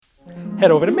Head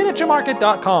over to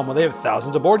miniaturemarket.com where they have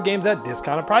thousands of board games at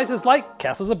discounted prices like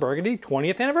Castles of Burgundy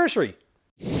 20th Anniversary.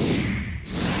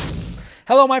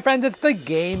 Hello my friends, it's the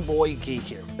Game Boy Geek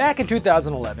here. Back in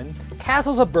 2011,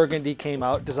 Castles of Burgundy came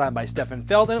out, designed by Stefan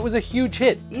Feld, and it was a huge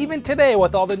hit. Even today,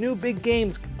 with all the new big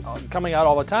games coming out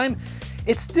all the time,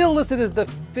 it's still listed as the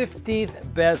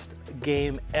 15th best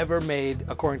game ever made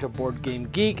according to Board Game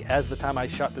Geek as the time I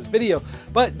shot this video.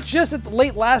 But just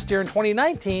late last year in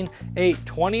 2019, a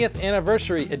 20th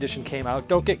anniversary edition came out.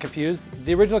 Don't get confused.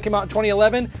 The original came out in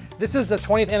 2011. This is the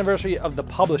 20th anniversary of the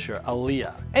publisher,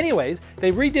 Alea. Anyways,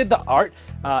 they redid the art.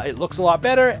 It looks a lot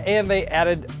better, and they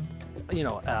added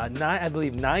I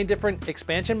believe 9 different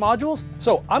expansion modules.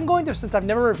 So I'm going to, since I've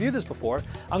never reviewed this before,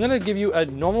 I'm going to give you a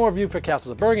normal review for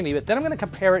Castles of Burgundy, but then I'm going to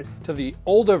compare it to the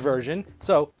older version.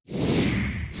 So,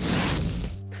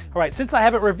 all right, since I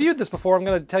haven't reviewed this before, I'm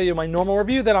going to tell you my normal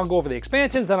review, then I'll go over the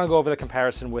expansions, then I'll go over the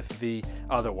comparison with the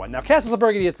other one. Now, Castles of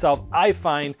Burgundy itself, I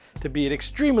find to be an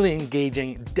extremely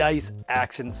engaging dice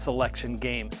action selection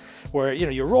game where,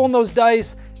 you're rolling those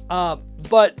dice,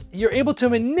 but you're able to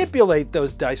manipulate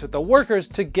those dice with the workers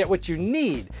to get what you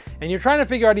need. And you're trying to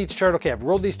figure out each turn, okay, I've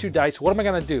rolled these 2 dice, what am I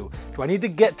gonna do? Do I need to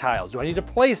get tiles? Do I need to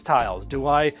place tiles? Do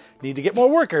I need to get more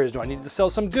workers? Do I need to sell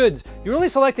some goods? You're really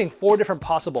selecting 4 different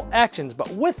possible actions, but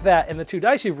with that and the 2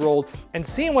 dice you've rolled and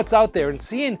seeing what's out there and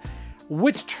seeing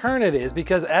which turn it is,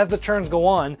 because as the turns go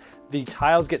on, the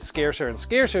tiles get scarcer and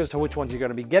scarcer as to which ones you're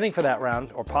gonna be getting for that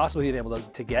round or possibly being able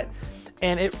to get.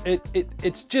 And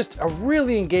it's just a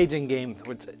really engaging game.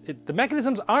 The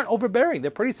mechanisms aren't overbearing.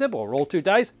 They're pretty simple. Roll 2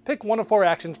 dice, pick 1 of 4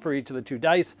 actions for each of the 2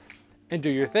 dice, and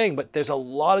do your thing. But there's a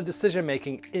lot of decision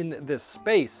making in this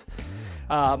space.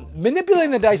 Manipulating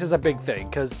the dice is a big thing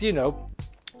because,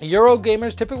 Euro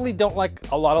gamers typically don't like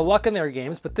a lot of luck in their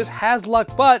games, but this has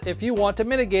luck. But if you want to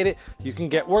mitigate it, you can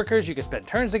get workers, you can spend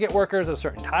turns to get workers, and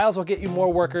certain tiles will get you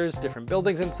more workers, different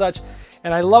buildings and such.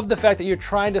 And I love the fact that you're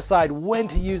trying to decide when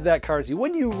to use that currency,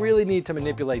 when you really need to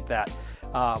manipulate that.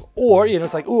 Or,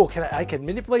 it's like, ooh, I can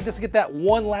manipulate this to get that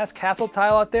one last castle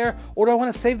tile out there, or do I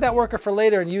want to save that worker for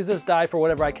later and use this die for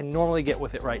whatever I can normally get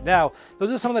with it right now?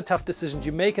 Those are some of the tough decisions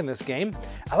you make in this game.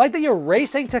 I like that you're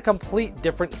racing to complete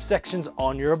different sections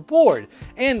on your board,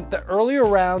 and the earlier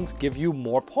rounds give you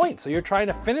more points, so you're trying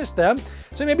to finish them.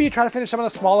 So maybe you try to finish some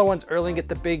of the smaller ones early and get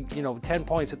the big, 10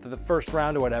 points at the first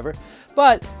round or whatever,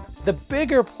 but the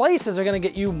bigger places are going to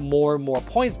get you more and more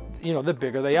points, the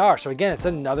bigger they are. So again, it's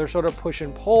another sort of push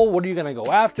and pull. What are you going to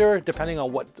go after, depending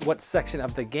on what section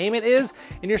of the game it is?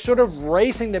 And you're sort of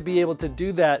racing to be able to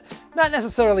do that, not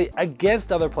necessarily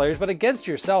against other players, but against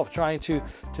yourself, trying to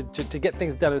get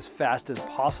things done as fast as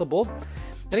possible.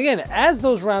 And again, as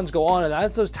those rounds go on and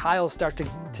as those tiles start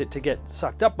to get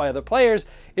sucked up by other players,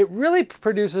 it really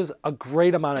produces a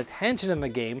great amount of tension in the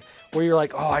game where you're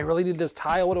like, oh, I really need this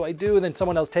tile, what do I do? And then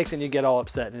someone else takes it and you get all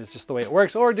upset and it's just the way it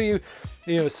works. Or do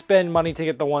you spend money to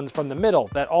get the ones from the middle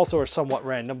that also are somewhat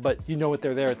random, but you know that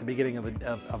they're there at the beginning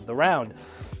of the round.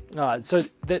 So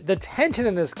the tension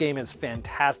in this game is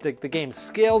fantastic. The game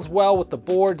scales well with the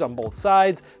boards on both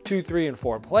sides, 2, 3, and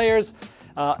 4 players.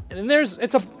 And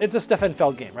it's a Stefan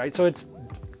Feld game, right? So it's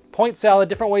point salad,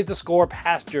 different ways to score,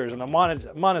 pastures and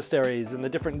the monasteries and the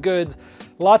different goods,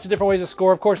 lots of different ways to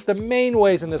score. Of course, the main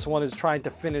ways in this one is trying to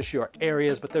finish your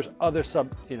areas, but there's other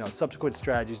subsequent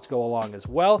strategies to go along as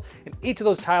well. And each of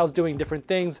those tiles doing different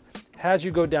things as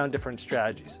you go down different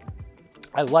strategies.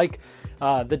 I like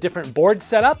the different board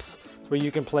setups where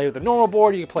you can play with the normal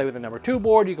board, you can play with the number 2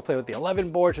 board, you can play with the 11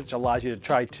 boards, which allows you to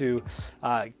try to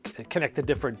connect the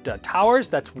different towers.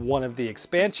 That's one of the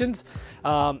expansions.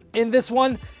 In this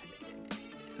one,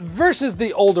 versus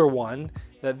the older one,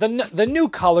 the new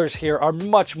colors here are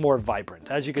much more vibrant.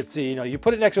 As you can see, you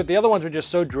put it next to it, the other ones are just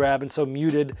so drab and so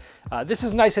muted. This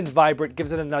is nice and vibrant,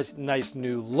 gives it a nice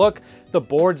new look. The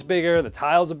board's bigger, the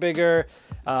tiles are bigger.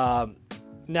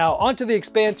 Now onto the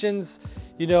expansions,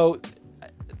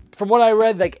 from what I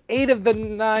read, like 8 of the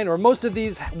 9, or most of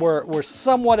these were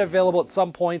somewhat available at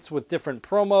some points with different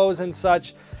promos and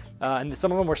such. And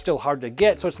some of them were still hard to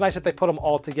get, so it's nice that they put them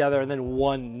all together and then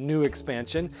one new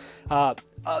expansion.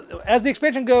 As the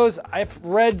expansion goes, I've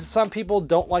read some people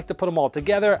don't like to put them all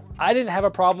together. I didn't have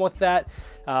a problem with that.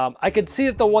 I could see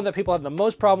that the one that people have the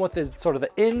most problem with is sort of the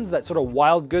inns, that sort of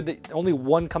wild good that only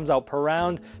one comes out per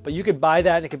round, but you could buy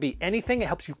that and it could be anything. It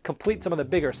helps you complete some of the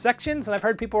bigger sections, and I've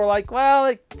heard people are like, well,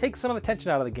 it takes some of the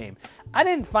tension out of the game. I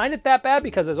didn't find it that bad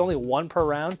because there's only one per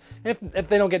round. And if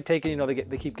they don't get taken,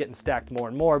 they keep getting stacked more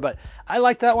and more. But I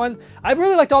like that one. I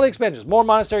really liked all the expansions. More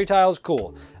monastery tiles,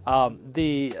 cool.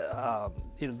 The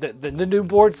new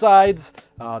board sides,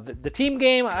 the team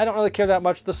game, I don't really care that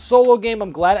much. The solo game,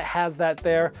 I'm glad it has that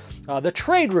there. The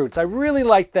trade routes, I really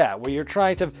like that, where you're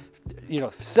trying to,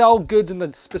 sell goods in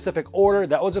the specific order.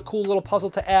 That was a cool little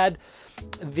puzzle to add.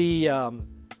 The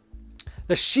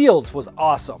shields was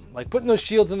awesome. Like putting those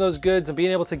shields in those goods and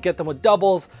being able to get them with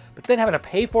doubles, but then having to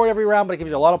pay for it every round, but it gives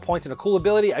you a lot of points and a cool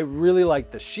ability. I really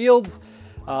like the shields.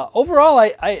 Overall,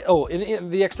 in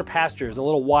the extra pastures, the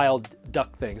little wild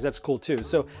duck things, that's cool too.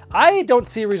 So I don't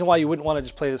see a reason why you wouldn't want to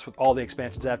just play this with all the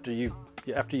expansions after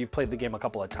you've played the game a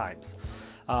couple of times.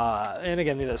 And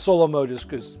again, the solo mode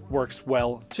works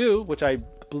well too, which I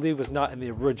believe was not in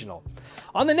the original.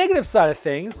 On the negative side of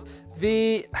things,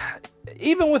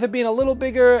 even with it being a little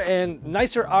bigger and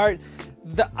nicer art,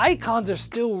 the icons are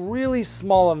still really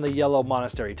small on the yellow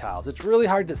monastery tiles. It's really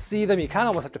hard to see them. You kind of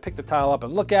almost have to pick the tile up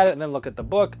and look at it and then look at the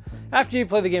book. After you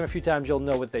play the game a few times, you'll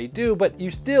know what they do, but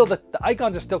the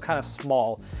icons are still kind of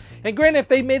small. And granted, if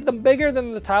they made them bigger,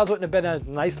 then the tiles wouldn't have been as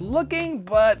nice looking,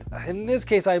 but in this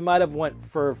case, I might have went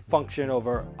for function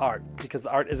over art because the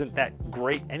art isn't that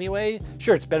great anyway.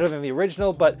 Sure, it's better than the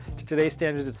original, but to today's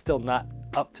standards, it's still not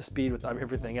up to speed with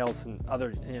everything else and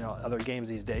other games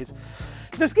these days.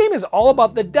 This game is all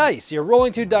about the dice. You're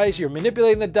rolling 2 dice, you're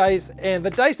manipulating the dice, and the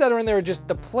dice that are in there are just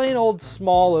the plain old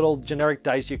small little generic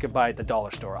dice you could buy at the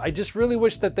dollar store. I just really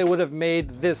wish that they would have made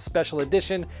this special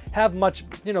edition have much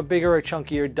bigger or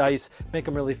chunkier dice, make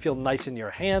them really feel nice in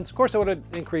your hands. Of course, it would have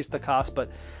increased the cost, but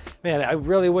man, I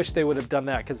really wish they would have done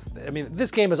that because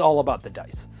this game is all about the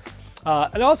dice.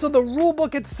 And also the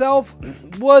rulebook itself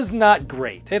was not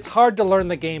great. It's hard to learn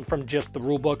the game from just the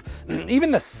rulebook.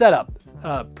 Even the setup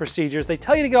procedures, they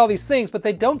tell you to get all these things, but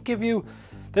they're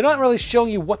not really showing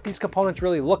you what these components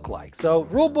really look like. So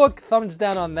rulebook, thumbs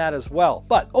down on that as well.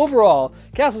 But overall,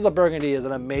 Castles of Burgundy is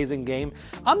an amazing game.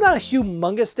 I'm not a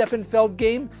humongous Steffenfeld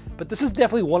game, but this is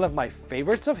definitely one of my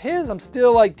favorites of his. I'm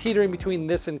still teetering between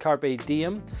this and Carpe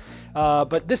Diem.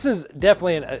 But this is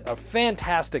definitely a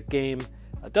fantastic game.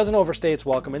 It doesn't overstay its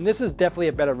welcome, and this is definitely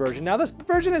a better version. Now, this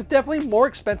version is definitely more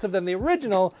expensive than the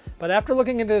original, but after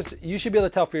looking at this, you should be able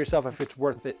to tell for yourself if it's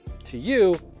worth it to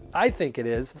you. I think it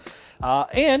is.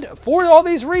 And for all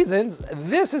these reasons,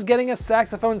 this is getting a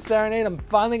saxophone serenade. I'm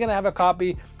finally going to have a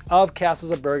copy of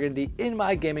Castles of Burgundy in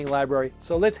my gaming library,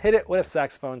 so let's hit it with a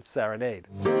saxophone serenade.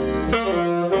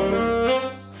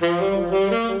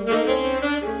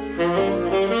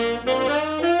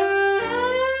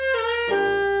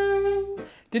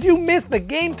 Did you miss the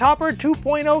Game Topper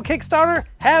 2.0 Kickstarter?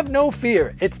 Have no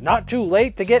fear, it's not too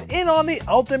late to get in on the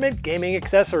ultimate gaming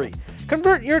accessory.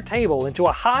 Convert your table into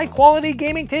a high-quality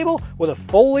gaming table with a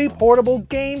fully portable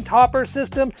Game Topper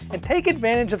system and take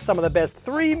advantage of some of the best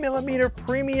 3mm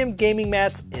premium gaming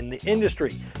mats in the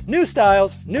industry. New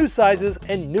styles, new sizes,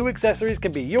 and new accessories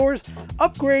can be yours.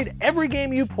 Upgrade every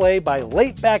game you play by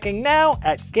late backing now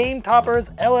at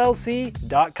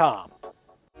GameToppersLLC.com.